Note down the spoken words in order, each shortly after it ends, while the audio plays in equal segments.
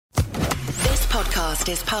podcast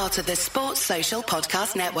is part of the Sports Social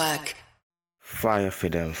Podcast Network. Fire for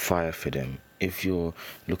them. If you're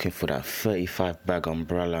looking for that 35 bag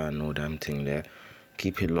umbrella and all damn thing there,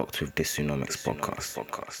 keep it locked with this Tsunomics podcast.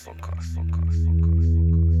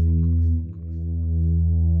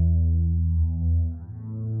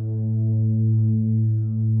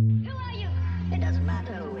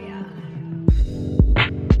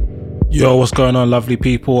 Yo, what's going on, lovely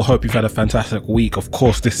people? Hope you've had a fantastic week. Of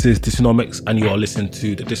course, this is Dysonomics, and you are listening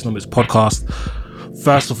to the Dysonomics podcast.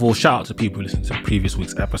 First of all, shout out to people who listened to the previous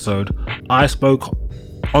week's episode. I spoke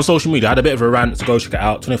on social media. I had a bit of a rant, so go check it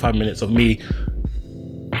out. 25 minutes of me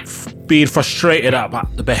being frustrated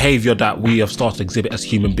about the behavior that we have started to exhibit as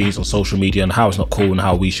human beings on social media and how it's not cool and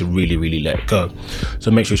how we should really let it go.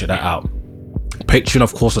 So make sure you check that out. Patreon,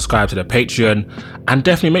 of course, subscribe to the Patreon, and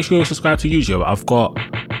definitely make sure you subscribe to YouTube. I've got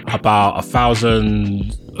about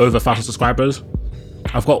over 1,000 subscribers.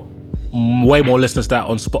 I've got way more listeners than that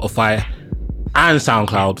on Spotify and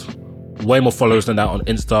SoundCloud, way more followers than that on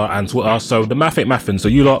Insta and Twitter. So the math ain't mathing. So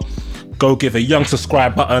you lot go give a young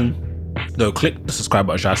subscribe button. No, click the subscribe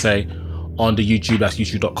button, should I say, on the YouTube. That's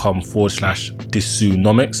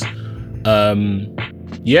youtube.com/Dysonomics.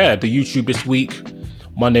 The YouTube this week,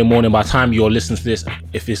 Monday morning. By the time you're listening to this,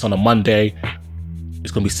 if it's on a Monday,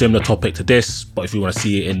 it's going to be similar topic to this, but if you want to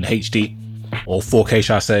see it in HD or 4K,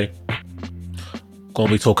 shall I say, going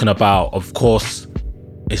to be talking about, of course,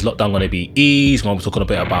 is lockdown going to be eased? Going to be talking a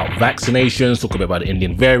bit about vaccinations, talking a bit about the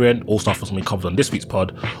Indian variant, all stuff that's going to be covered on this week's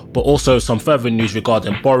pod, but also some further news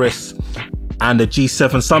regarding Boris and the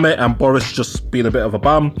G7 summit, and Boris just being a bit of a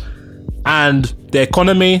bum, and the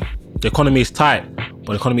economy is tight,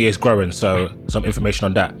 but the economy is growing, so some information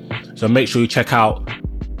on that. So make sure you check out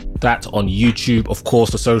that on YouTube. Of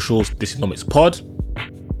course, the socials, Dysonomics Pod,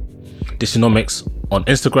 Dysonomics on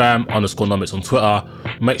Instagram, _nomics on Twitter.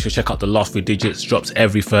 Make sure you check out the last 3 digits, drops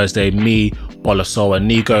every Thursday. Me, Bolaso and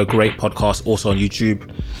Nigo, great podcast, also on YouTube.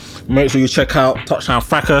 Make sure you check out Touchdown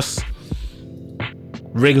Fracas,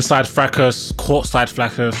 Ringside Fracas, Courtside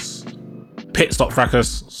Fracas, Pit Stop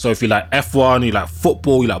Fracas. So if you like F1, you like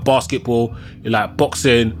football, you like basketball, you like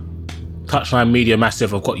boxing, Touchline Media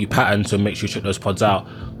Massive, I've got you patterned, so make sure you check those pods out.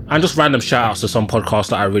 And just random shout outs to some podcasts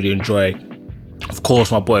that I really enjoy. Of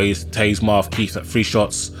course, my boys, Taze, Marv, Keith at Free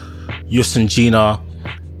Shots, Yus and Gina,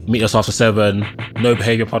 Meet Us After 7, No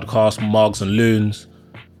Behavior Podcast, Moggs and Loons.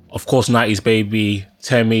 Of course, 90s Baby,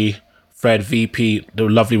 Temi, Fred, VP, the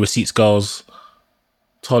lovely Receipts Girls,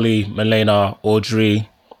 Tolly, Melena, Audrey,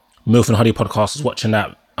 Milf and Honey Podcast is watching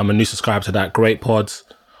that. I'm a new subscriber to that. Great pods.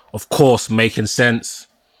 Of course, Making Sense.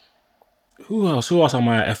 Who else am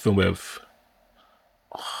I effing with?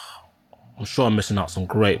 I'm sure I'm missing out some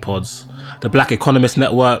great pods. The Black Economist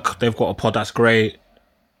Network, they've got a pod that's great.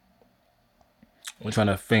 I'm trying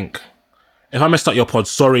to think. If I messed up your pods,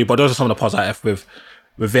 sorry, but those are some of the pods I F with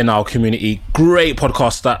within our community. Great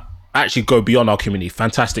podcasts that actually go beyond our community.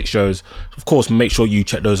 Fantastic shows. Of course, make sure you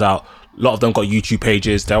check those out. A lot of them got YouTube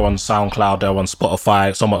pages. They're on SoundCloud. They're on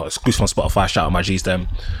Spotify. Some are exclusive on Spotify. Shout out my G's them.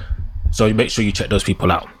 So make sure you check those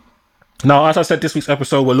people out. Now, as I said, this week's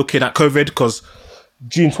episode, we're looking at COVID because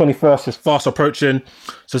June 21st is fast approaching,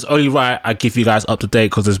 so it's only right I give you guys up to date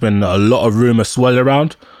because there's been a lot of rumours swirling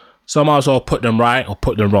around, so I might as well put them right or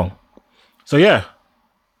put them wrong. So yeah,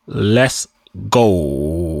 let's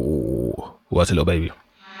go. What's a little baby?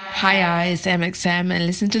 Hi guys, MXM, and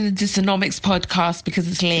listen to the Dysonomics podcast because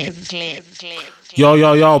it's lit.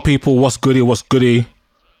 Yo, people, what's goody?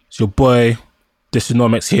 It's your boy,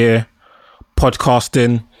 Dysonomics here,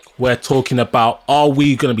 podcasting. We're talking about, are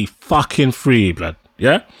we going to be fucking free, blood?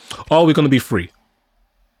 Yeah? Are we going to be free?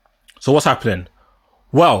 So what's happening?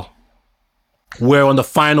 Well, we're on the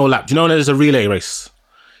final lap. Do you know there's a relay race?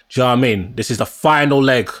 Do you know what I mean? This is the final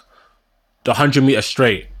leg, the 100 meter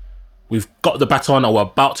straight. We've got the baton and we're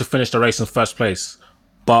about to finish the race in first place.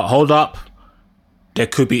 But hold up, there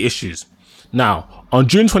could be issues. Now, on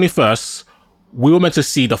June 21st, we were meant to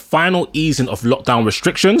see the final easing of lockdown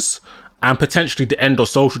restrictions and potentially the end of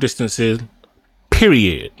social distancing,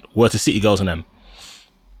 period, were to City Girls and them.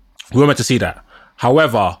 We were meant to see that.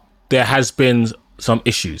 However, there has been some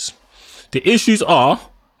issues. The issues are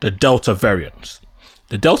the Delta variant.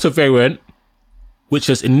 The Delta variant, which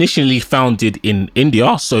was initially founded in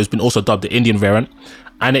India, so it's been also dubbed the Indian variant,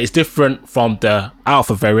 and it is different from the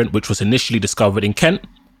Alpha variant, which was initially discovered in Kent,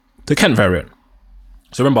 the Kent variant.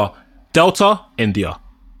 So remember, Delta, India.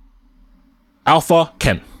 Alpha,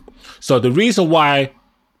 Kent. So the reason why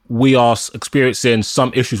we are experiencing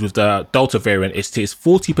some issues with the Delta variant is it's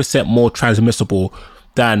 40% more transmissible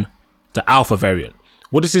than the Alpha variant.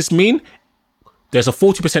 What does this mean? there's a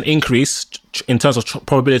 40% increase in terms of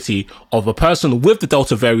probability of a person with the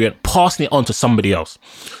Delta variant passing it on to somebody else.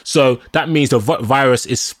 So that means the virus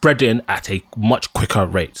is spreading at a much quicker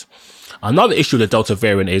rate. Another issue with the Delta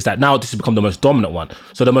variant is that now this has become the most dominant one.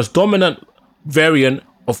 So the most dominant variant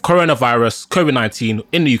of coronavirus, COVID-19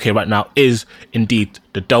 in the UK right now is indeed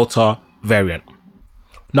the Delta variant.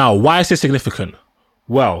 Now, why is this significant?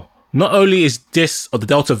 Well, not only is this, or the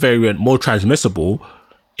Delta variant, more transmissible,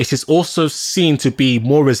 it is also seen to be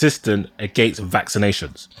more resistant against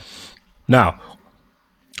vaccinations. Now,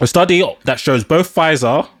 a study that shows both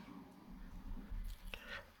Pfizer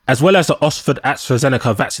as well as the Oxford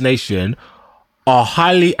AstraZeneca vaccination are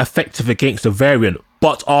highly effective against the variant,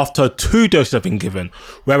 but after 2 doses have been given,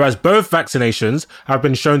 whereas both vaccinations have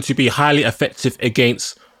been shown to be highly effective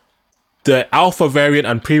against the Alpha variant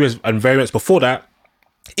and previous and variants before that,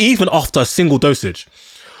 even after a single dosage.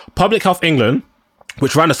 Public Health England,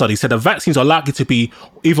 which ran the study, said the vaccines are likely to be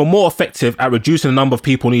even more effective at reducing the number of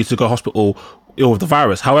people needed to go to hospital ill with the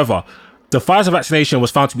virus. However, the Pfizer vaccination was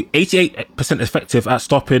found to be 88% effective at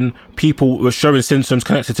stopping people showing symptoms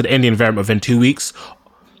connected to the Indian variant within 2 weeks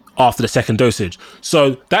after the second dosage.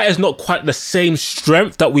 So that is not quite the same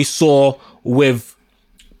strength that we saw with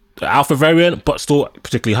the Alpha variant, but still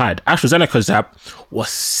particularly high. AstraZeneca's jab was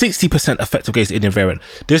 60% effective against the Indian variant.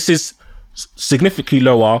 This is significantly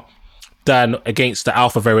lower than against the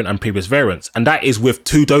Alpha variant and previous variants, and that is with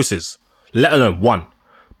 2 doses, let alone 1.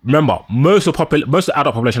 Remember, most of the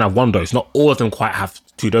adult population have 1 dose. Not all of them quite have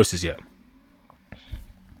 2 doses yet.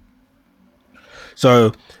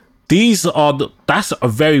 So that's a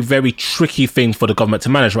very, very tricky thing for the government to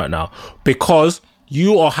manage right now, because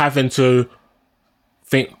you are having to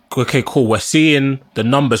think, okay, cool, we're seeing the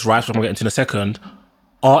numbers rise, which I'm going to get into in a second.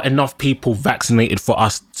 Are enough people vaccinated for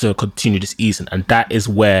us to continue this easing? And that is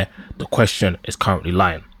where the question is currently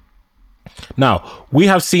lying. Now, we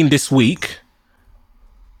have seen this week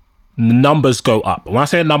numbers go up. When I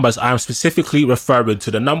say numbers, I am specifically referring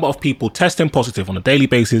to the number of people testing positive on a daily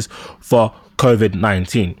basis for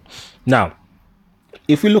COVID-19. Now,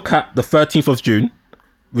 if we look at the 13th of June,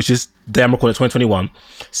 which is the I'm recording 2021,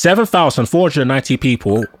 7,490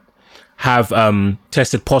 people have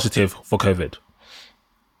tested positive for COVID.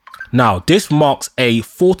 Now, this marks a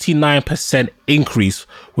 49% increase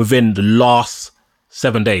within the last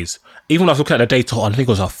 7 days. Even when I was looking at the data on, I think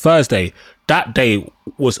it was a Thursday, that day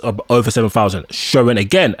was over 7,000, showing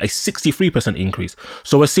again a 63% increase.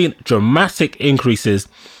 So we're seeing dramatic increases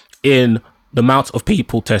in the amount of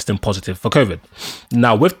people testing positive for COVID.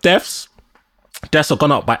 Now, with deaths have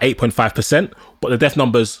gone up by 8.5%, but the death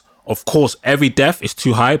numbers, of course, every death is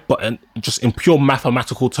too high, but just in pure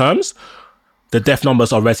mathematical terms, the death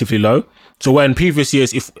numbers are relatively low. So where in previous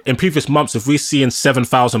years, in previous months, if we're seeing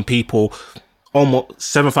 7,000 people, almost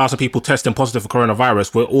 7,000 people testing positive for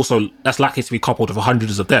coronavirus, that's likely to be coupled with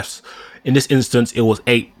hundreds of deaths. In this instance, it was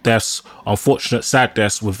 8 deaths, unfortunate, sad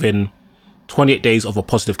deaths within 28 days of a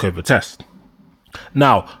positive COVID test.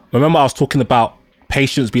 Now, remember I was talking about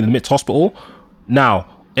patients being admitted to hospital? Now,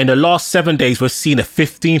 in the last 7 days, we've seen a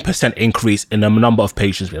 15% increase in the number of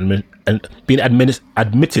patients being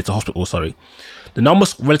admitted to hospital. The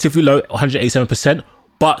number's relatively low, 187%,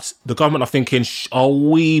 but the government are thinking, are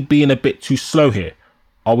we being a bit too slow here?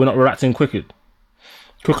 Are we not reacting quickly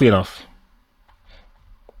enough?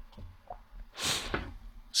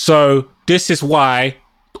 So this is why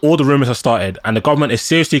all the rumours have started, and the government is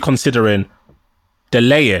seriously considering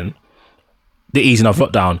delaying the easing of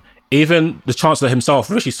lockdown. Even the Chancellor himself,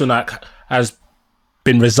 Rishi Sunak, has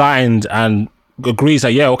been resigned and agrees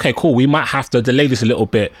that, yeah, okay, cool, we might have to delay this a little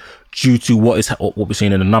bit due to what we're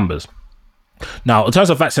seeing in the numbers. Now, in terms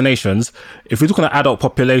of vaccinations, if we look at the adult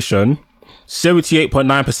population,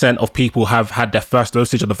 78.9% of people have had their first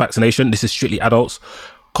dosage of the vaccination. This is strictly adults,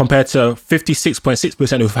 compared to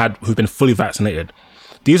 56.6% who've been fully vaccinated.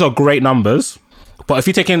 These are great numbers, but if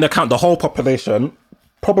you take into account the whole population,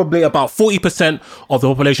 probably about 40% of the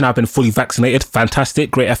population have been fully vaccinated.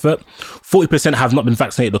 Fantastic, great effort. 40% have not been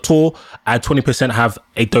vaccinated at all, and 20% have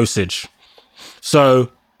a dosage.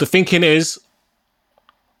 So the thinking is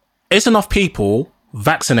enough people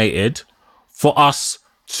vaccinated for us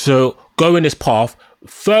to go in this path,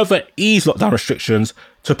 further ease lockdown restrictions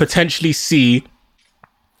to potentially see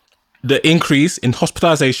the increase in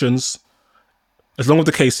hospitalizations, as long as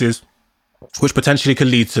the cases, which potentially could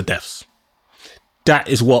lead to deaths. That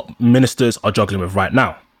is what ministers are juggling with right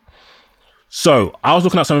now. So I was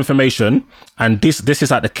looking at some information, and this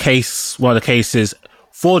is like one of the cases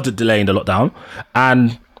for the delay in the lockdown.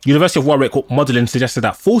 And University of Warwick modelling suggested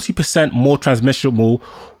that 40% more transmissible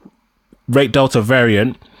rate Delta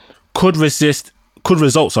variant could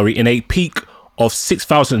result in a peak of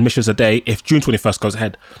 6,000 admissions a day if June 21st goes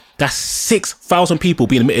ahead. That's 6,000 people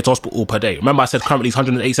being admitted to hospital per day. Remember I said currently it's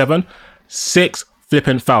 187?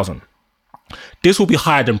 6,000. This will be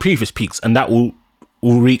higher than previous peaks, and that will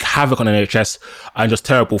wreak havoc on the NHS and just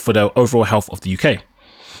terrible for the overall health of the UK.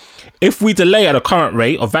 If we delay at the current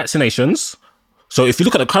rate of vaccinations, so if you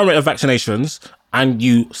look at the current rate of vaccinations and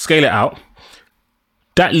you scale it out,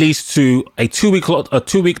 that leads to a 2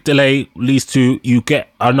 week delay leads to you get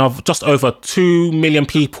another just over 2 million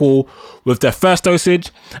people with their first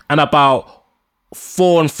dosage and about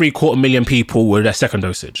 4.75 million people with their second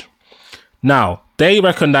dosage. Now, they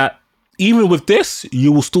reckon that even with this,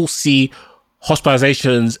 you will still see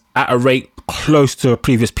hospitalizations at a rate close to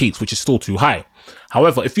previous peaks, which is still too high.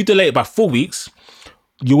 However, if you delay it by 4 weeks,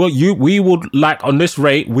 we would, like on this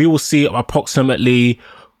rate, we will see approximately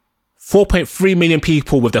 4.3 million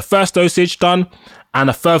people with their first dosage done and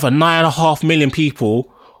a further 9.5 million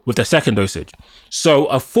people with their second dosage. So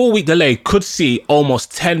a 4 week delay could see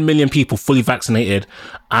almost 10 million people fully vaccinated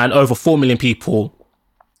and over 4 million people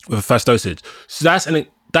with a first dosage. So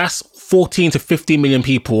that's 14 to 15 million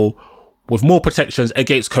people with more protections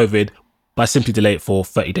against COVID by simply delay it for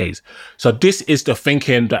 30 days. So this is the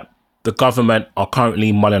thinking that the government are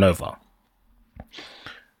currently mulling over.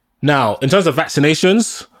 Now, in terms of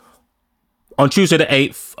vaccinations, on Tuesday the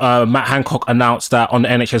 8th, Matt Hancock announced that on the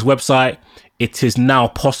NHS website, it is now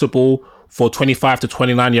possible for 25 to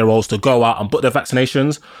 29-year-olds to go out and book their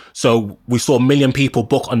vaccinations. So we saw 1 million people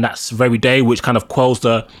book on that very day, which kind of quells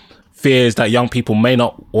the fears that young people may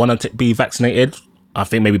not want to be vaccinated. I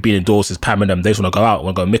think maybe being indoors is pamming them. They just want to go out,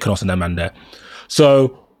 want to go Mykonos and them and there.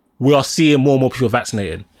 So we are seeing more and more people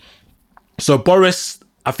vaccinated. So Boris,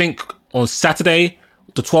 I think on Saturday,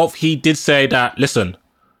 the 12th, he did say that, listen,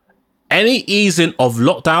 any easing of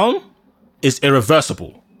lockdown is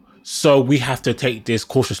irreversible. So we have to take this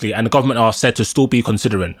cautiously. And the government are said to still be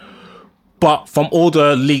considering. But from all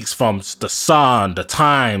the leaks from The Sun, The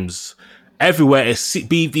Times, everywhere, it's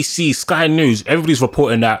BBC, Sky News, everybody's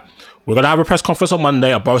reporting that we're going to have a press conference on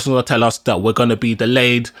Monday and Boris is going to tell us that we're going to be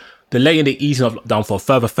delaying the easing of lockdown for a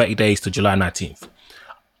further 30 days to July 19th.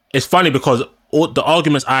 It's funny because all the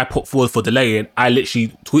arguments I put forward for delaying, I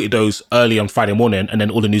literally tweeted those early on Friday morning and then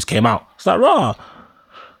all the news came out. It's like, rah.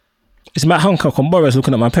 It's Matt Hancock on Boris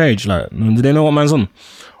looking at my page. Like, do they know what man's on?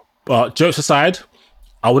 But jokes aside,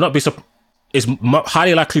 I would not be surprised. It's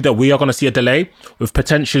highly likely that we are going to see a delay with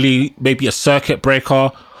potentially maybe a circuit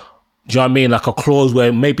breaker. Do you know what I mean? Like a clause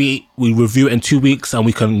where maybe we review it in 2 weeks and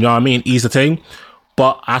we can, you know what I mean, ease the thing.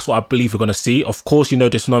 But that's what I believe we're going to see. Of course, you know,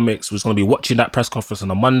 Dysonomics was going to be watching that press conference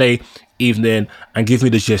on a Monday evening and give me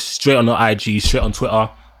the gist straight on the IG, straight on Twitter.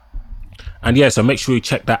 And yeah, so make sure you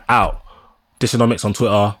check that out. Dysonomics on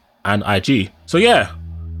Twitter and IG. So yeah,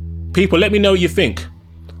 people, let me know what you think.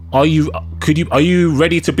 Are you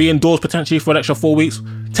ready to be indoors potentially for an extra 4 weeks?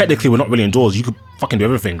 Technically, we're not really indoors. You could fucking do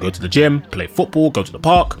everything. Go to the gym, play football, go to the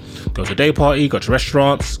park, go to a day party, go to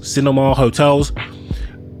restaurants, cinema, hotels.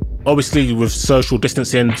 Obviously, with social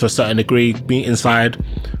distancing to a certain degree, being inside.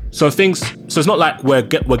 So it's not like we're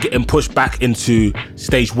getting pushed back into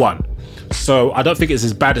stage one. So I don't think it's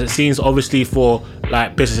as bad as it seems. Obviously, for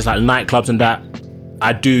like businesses like nightclubs and that,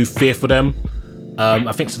 I do fear for them.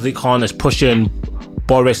 I think Sadiq Khan is pushing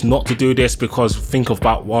Boris not to do this because think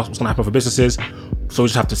about what's going to happen for businesses. So we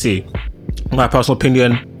just have to see. My personal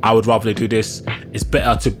opinion, I would rather they do this. It's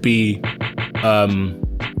better to be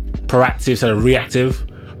proactive instead of reactive,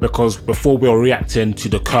 because before we're reacting to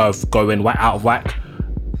the curve going right out of whack,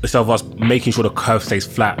 instead of us making sure the curve stays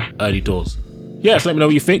flat early doors. Yeah, so let me know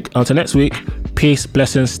what you think. Until next week, peace,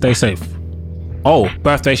 blessings, stay safe. Oh,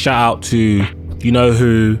 birthday shout out to you know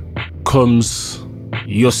who, Kums,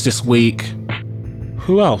 Yus this week.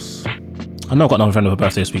 Who else? I know I've got another friend with a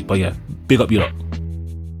birthday this week, but yeah, big up you lot.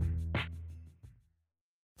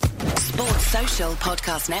 Sports Social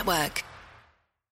Podcast Network.